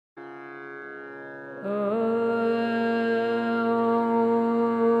Welcome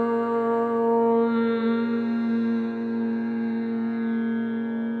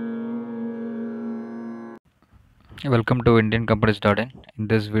to IndianCompanies.in. In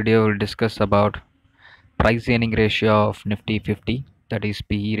this video, we'll discuss about price earning ratio of Nifty 50, that is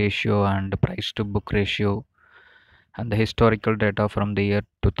PE ratio and price to book ratio, and the historical data from the year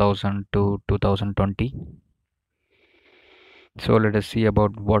 2000 to 2020. So let us see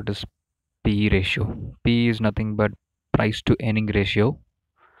about what is PE ratio. PE is nothing but price to earning ratio,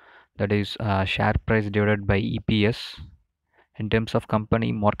 that is share price divided by EPS in terms of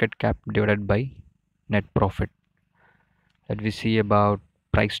company market cap divided by net profit. Let we see about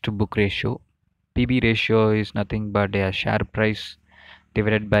price to book ratio. PB ratio is nothing but a share price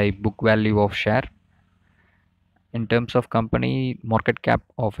divided by book value of share in terms of company market cap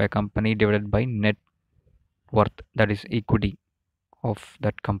of a company divided by net worth, that is equity of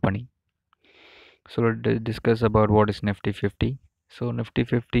that company. So let's discuss about what is Nifty 50. So Nifty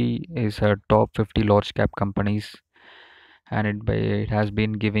 50 is a top 50 large cap companies, and it has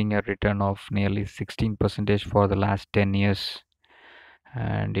been giving a return of nearly 16% for the last 10 years,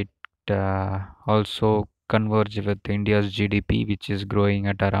 and it also converge with India's GDP, which is growing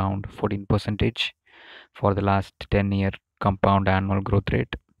at around 14% for the last 10-year compound annual growth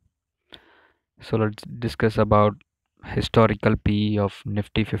rate. So let's discuss about historical PE of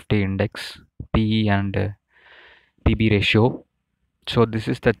Nifty 50 index, PE and PB ratio. So this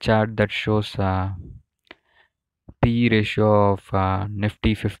is the chart that shows PE ratio of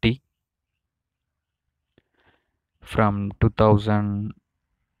Nifty 50 from 2000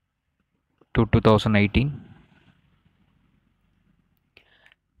 to 2018.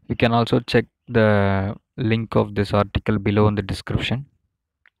 You can also check the link of this article below in the description.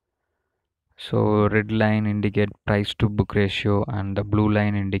 So red line indicate price to book ratio and the blue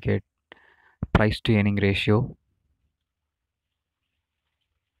line indicate price to earning ratio.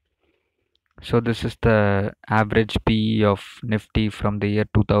 So this is the average PE of Nifty from the year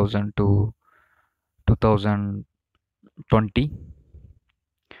 2000 to 2020,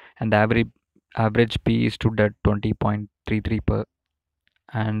 and the average PE stood at 20.33 per,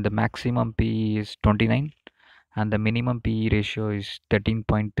 and the maximum PE is 29, and the minimum PE ratio is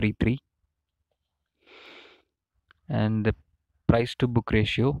 13.33, and the price to book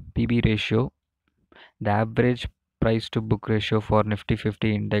ratio PB ratio, the average price to book ratio for Nifty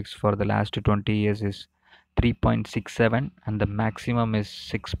 50 index for the last 20 years is 3.67, and the maximum is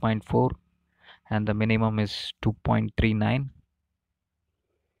 6.4, and the minimum is 2.39.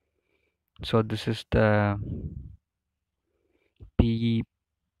 So this is the PE,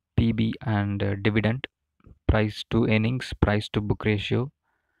 PB and dividend, price to earnings, price to book ratio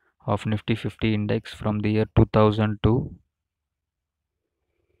of Nifty 50 index from the year 2000 to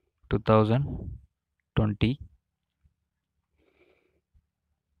 2020.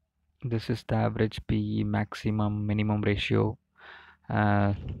 This is the average PE, maximum, minimum ratio.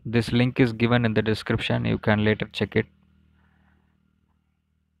 This link is given in the description. You can later check it.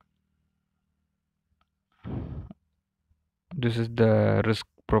 This is the risk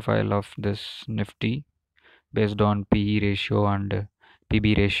profile of this Nifty based on PE ratio and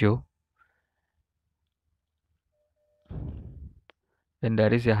PB ratio. When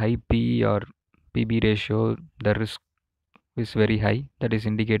there is a high PE or PB ratio, the risk is very high, that is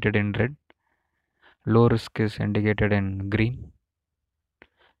indicated in red. Low risk is indicated in green,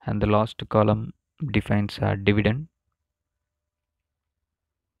 and the last column defines a dividend.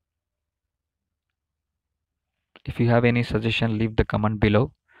 If you have any suggestion, leave the comment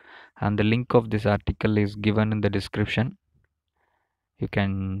below, and the link of this article is given in the description. You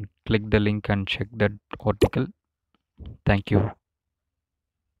can click the link and check that article. Thank you.